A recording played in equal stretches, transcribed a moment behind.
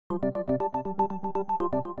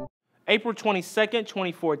April 22,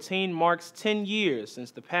 2014 marks 10 years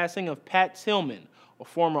since the passing of Pat Tillman, a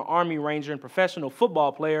former Army Ranger and professional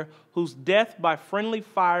football player whose death by friendly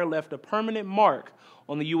fire left a permanent mark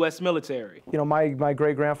on the U.S. military. You know, my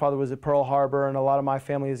great-grandfather was at Pearl Harbor, and a lot of my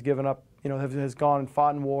family has given up, has gone and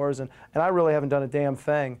fought in wars, and I really haven't done a damn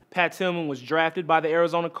thing. Pat Tillman was drafted by the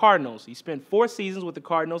Arizona Cardinals. He spent 4 seasons with the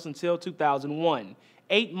Cardinals until 2001.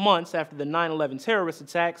 8 months after the 9/11 terrorist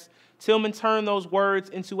attacks, Tillman turned those words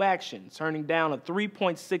into action, turning down a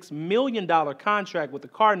 $3.6 million contract with the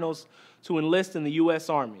Cardinals to enlist in the U.S.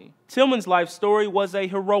 Army. Tillman's life story was a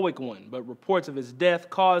heroic one, but reports of his death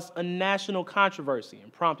caused a national controversy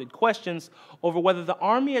and prompted questions over whether the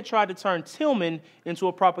Army had tried to turn Tillman into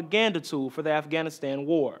a propaganda tool for the Afghanistan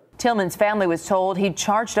war. Tillman's family was told he'd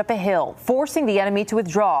charged up a hill, forcing the enemy to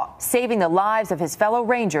withdraw, saving the lives of his fellow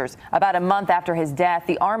Rangers. About a month after his death,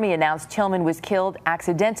 the Army announced Tillman was killed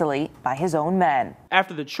accidentally by his own men.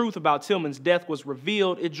 After the truth about Tillman's death was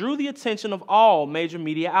revealed, it drew the attention of all major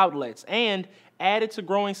media outlets and added to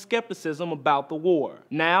growing skepticism about the war.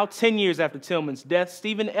 Now, 10 years after Tillman's death,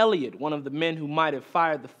 Stephen Elliott, one of the men who might have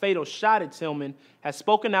fired the fatal shot at Tillman, has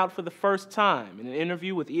spoken out for the first time in an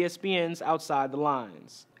interview with ESPN's Outside the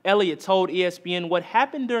Lines. Elliott told ESPN what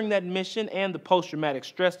happened during that mission and the post-traumatic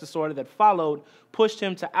stress disorder that followed pushed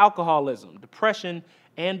him to alcoholism, depression,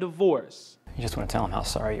 and divorce. You just want to tell him how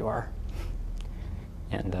sorry you are.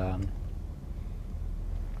 And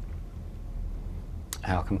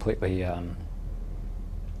how completely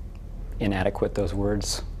inadequate those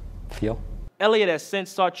words feel. Elliott has since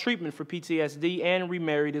sought treatment for PTSD and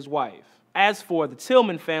remarried his wife. As for the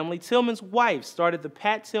Tillman family, Tillman's wife started the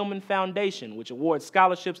Pat Tillman Foundation, which awards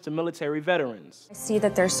scholarships to military veterans. I see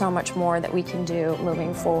that there's so much more that we can do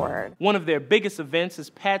moving forward. One of their biggest events is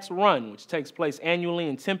Pat's Run, which takes place annually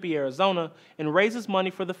in Tempe, Arizona, and raises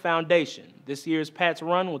money for the foundation. This year's Pat's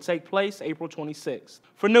Run will take place April 26th.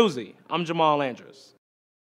 For Newsy, I'm Jamal Andrews.